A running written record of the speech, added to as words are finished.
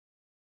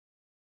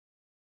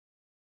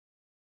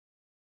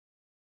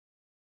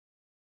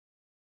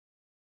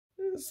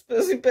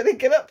Suppose we better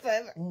get up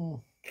then.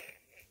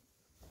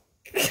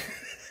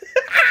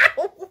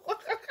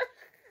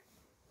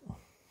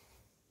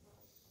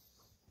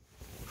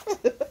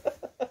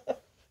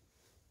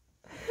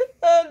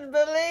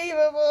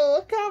 Unbelievable!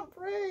 I can't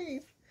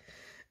breathe.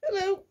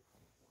 Hello.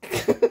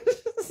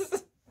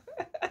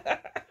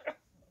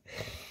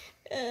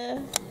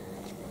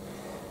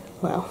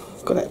 Well,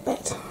 I've got out of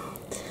bed,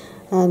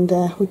 and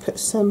we put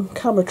some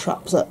camera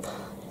traps up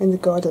in the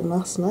garden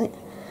last night.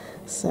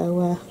 So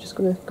I'm just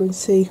going to go and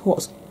see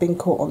what's been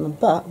caught on them.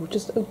 But we've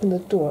just opened the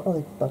door. Oh,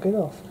 they buggered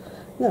off.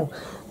 No,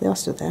 they are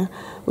still there.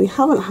 We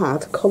haven't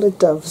had collared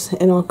doves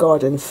in our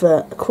garden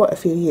for quite a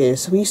few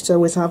years. We used to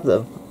always have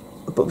them,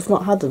 but we've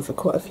not had them for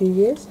quite a few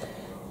years.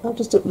 I've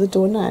just opened the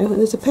door now, and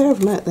there's a pair of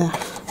them out there.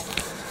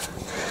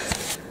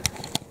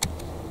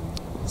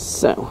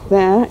 So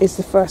there is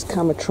the first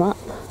camera trap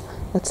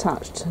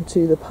attached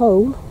to the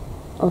pole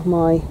of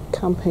my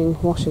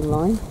camping washing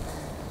line.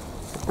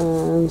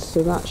 And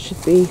so that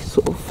should be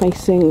sort of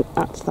facing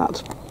at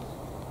that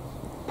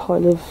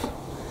pile of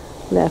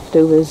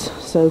leftovers,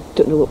 so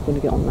don't know what we're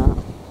going to get on that.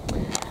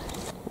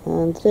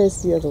 And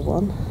there's the other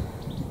one.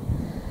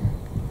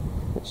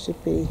 That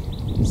should be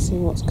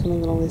seeing what's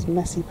coming along this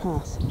messy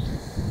path.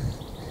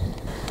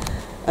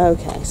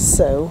 Okay,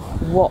 so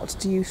what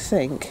do you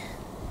think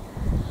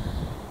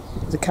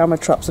the camera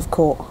traps have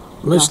caught?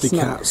 Mostly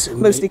cats.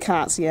 Mostly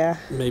cats, yeah.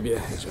 Maybe a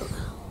hedgehog.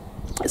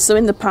 So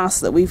in the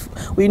past that we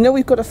know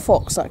we've got a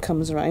fox that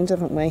comes around,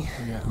 haven't we?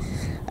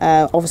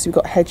 Yeah. Obviously we've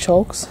got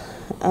hedgehogs,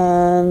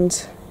 and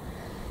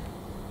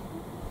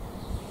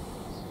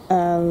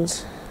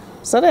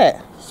is that it?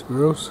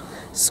 Squirrels.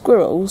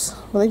 Squirrels.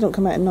 Well, they don't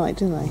come out at night,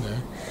 do they?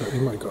 No, but they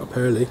might got up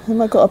early. They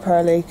might got up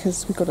early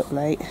because we got up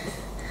late.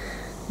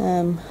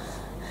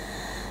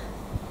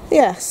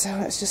 Yeah, so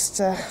let's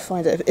just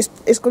find out.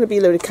 It's going to be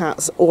a load of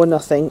cats or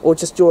nothing, or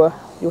just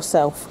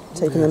yourself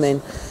taking them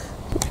in.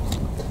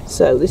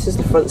 So this is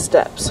the front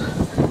steps,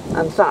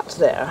 and that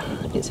there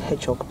is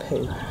hedgehog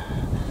poo.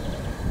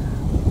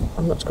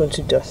 I'm not going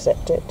to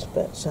dissect it,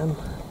 but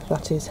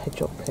that is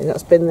hedgehog poo.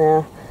 That's been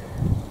there,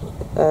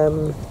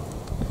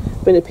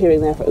 been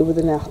appearing there for over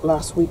the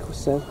last week or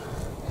so.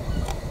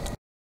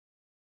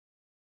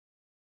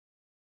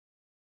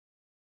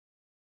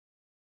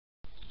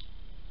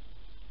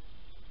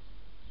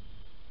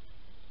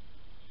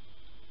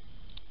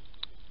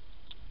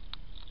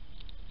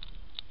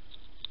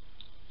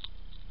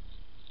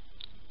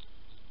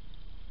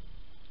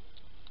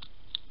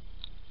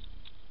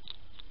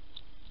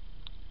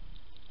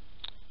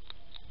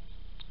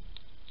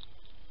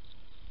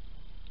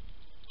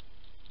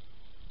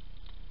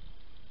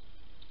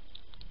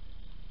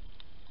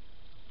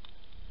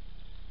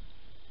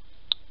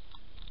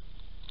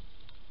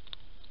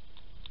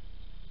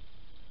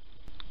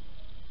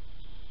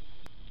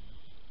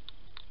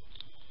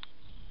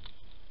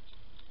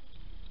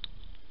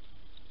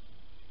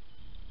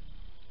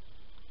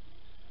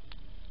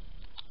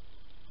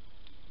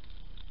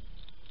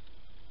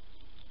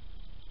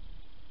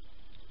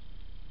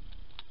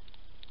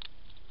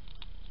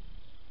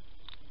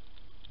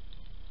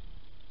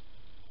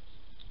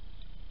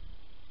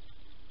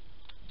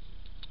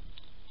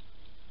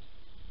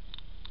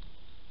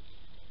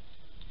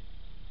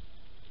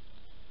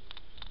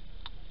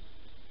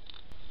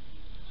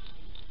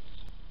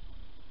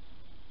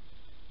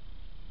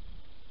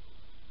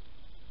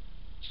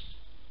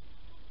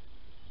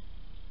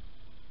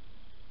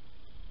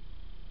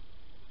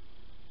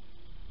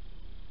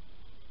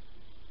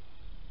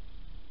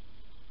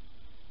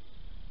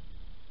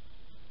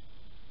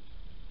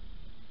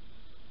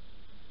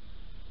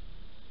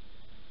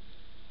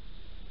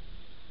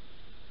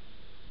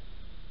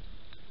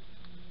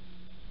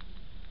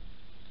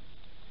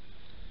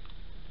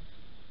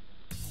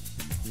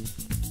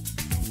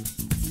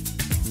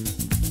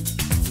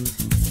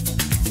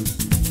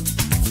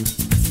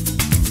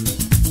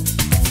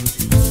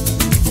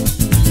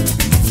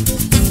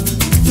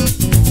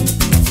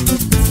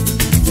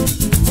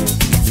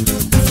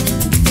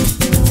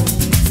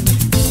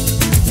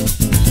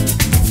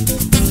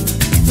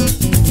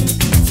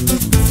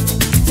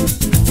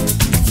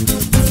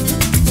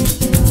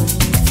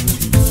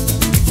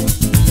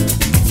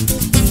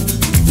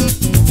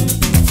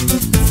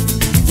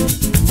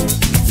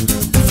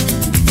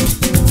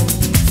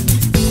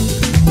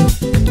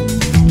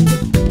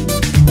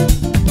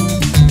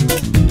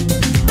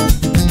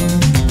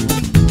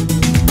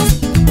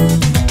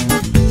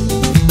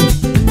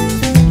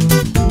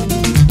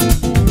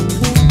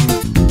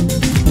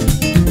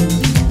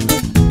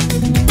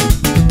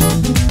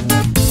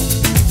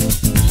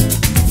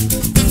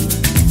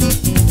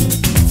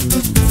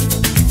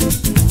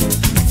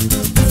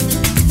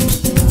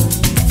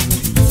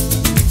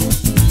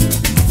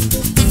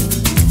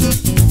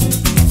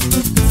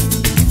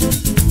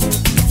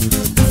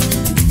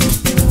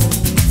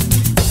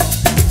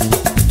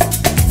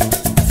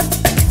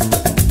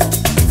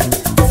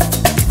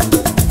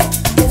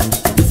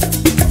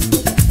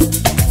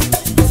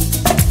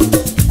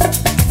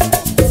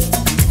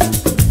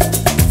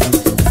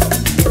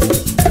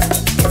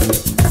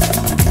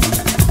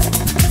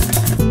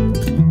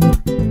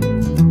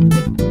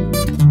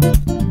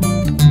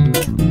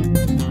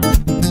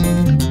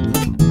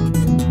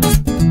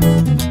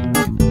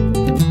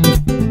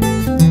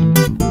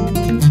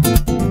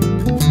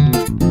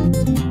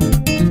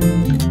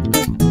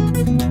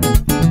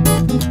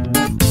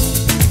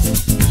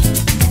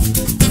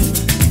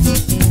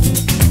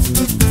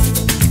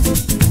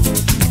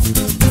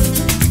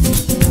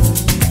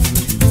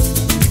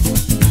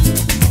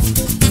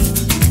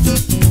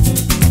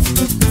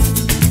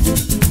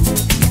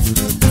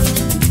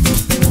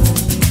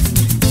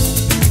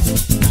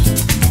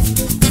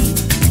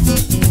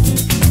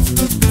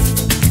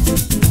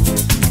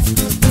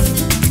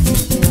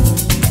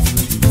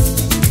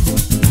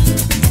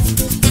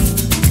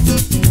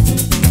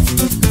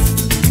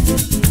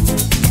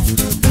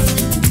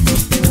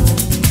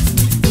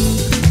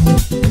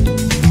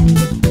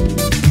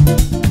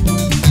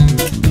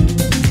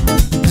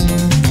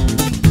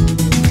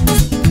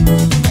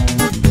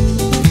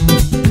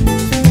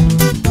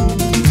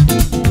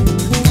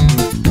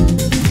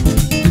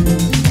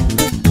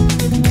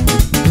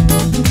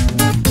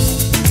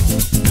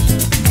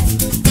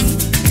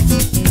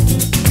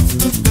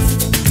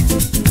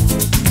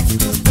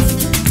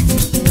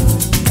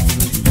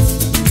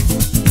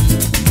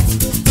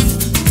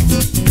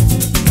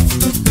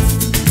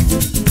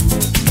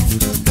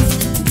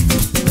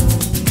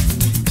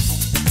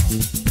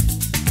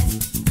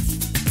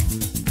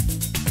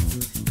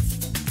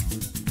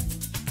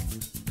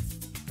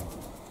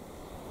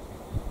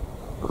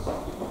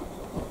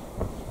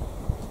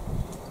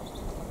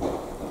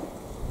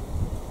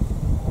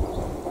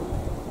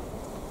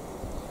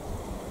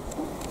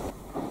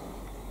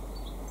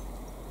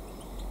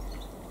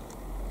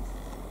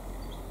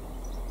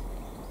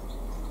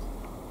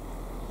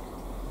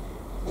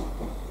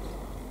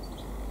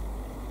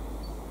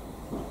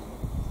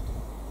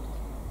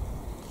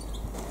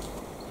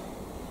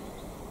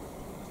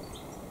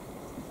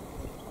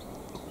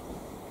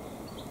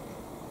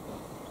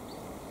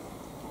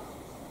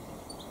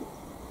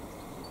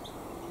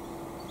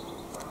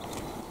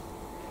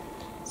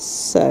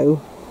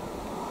 So,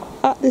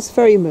 at this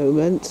very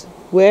moment,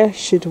 where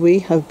should we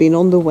have been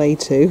on the way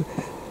to?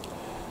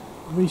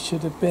 We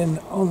should have been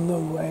on the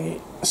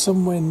way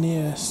somewhere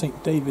near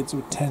St David's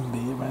or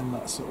Tenby, around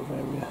that sort of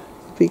area.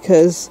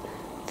 Because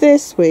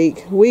this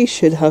week we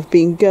should have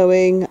been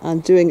going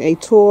and doing a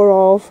tour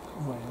of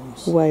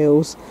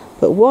Wales.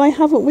 But why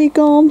haven't we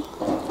gone?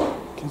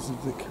 Because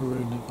of the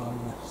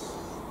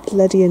coronavirus.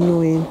 Bloody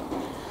annoying.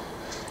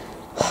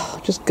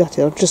 I'm just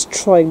gutted. I'm just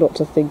trying not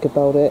to think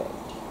about it.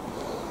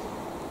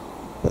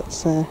 But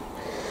so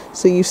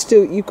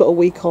you've got a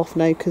week off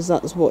now, because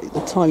that's what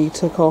the time you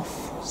took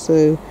off.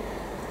 So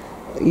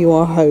you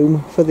are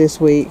home for this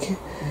week.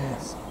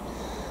 Yes.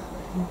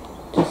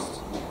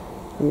 Just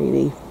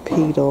really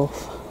peed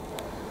off.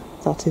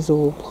 That is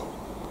all.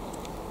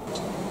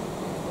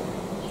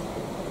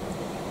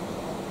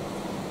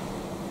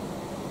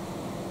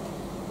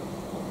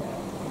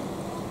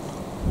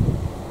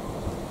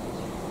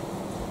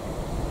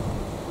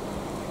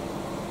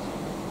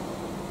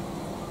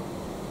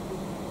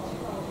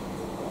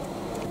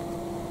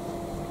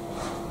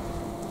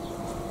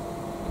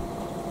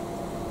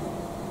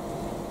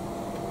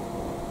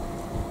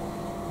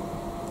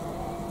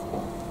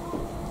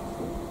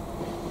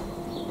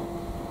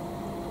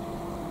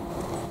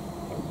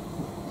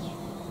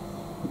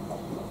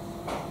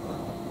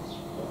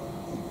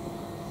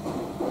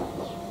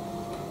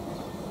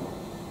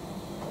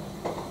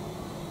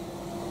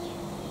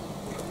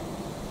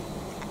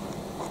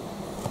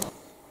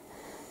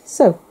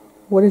 So,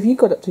 what have you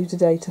got up to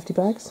today, Tufty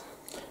Bags?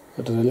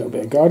 I did a little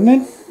bit of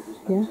gardening.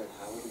 Yeah.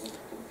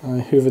 I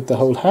hoovered the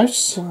whole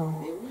house.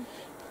 Wow.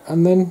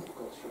 And then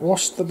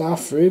washed the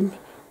bathroom.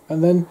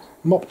 And then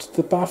mopped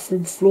the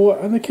bathroom floor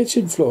and the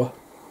kitchen floor.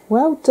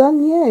 Well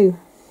done, you.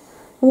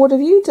 And what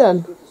have you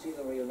done?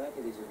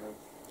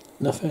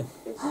 Nothing.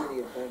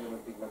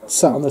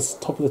 Sat on the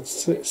top of the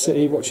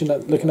city looking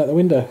out the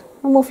window.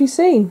 And what have you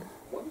seen?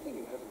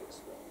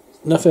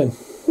 Nothing.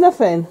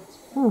 Nothing.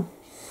 Oh.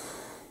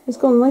 It's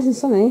gone nice and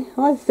sunny.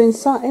 I've been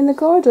sat in the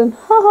garden.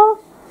 Ha ha.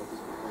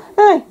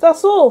 Hey,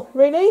 that's all,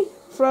 really,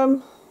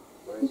 from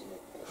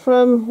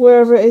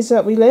wherever it is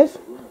that we live.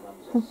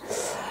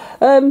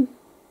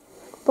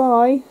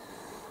 Bye.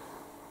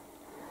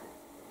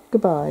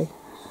 Goodbye.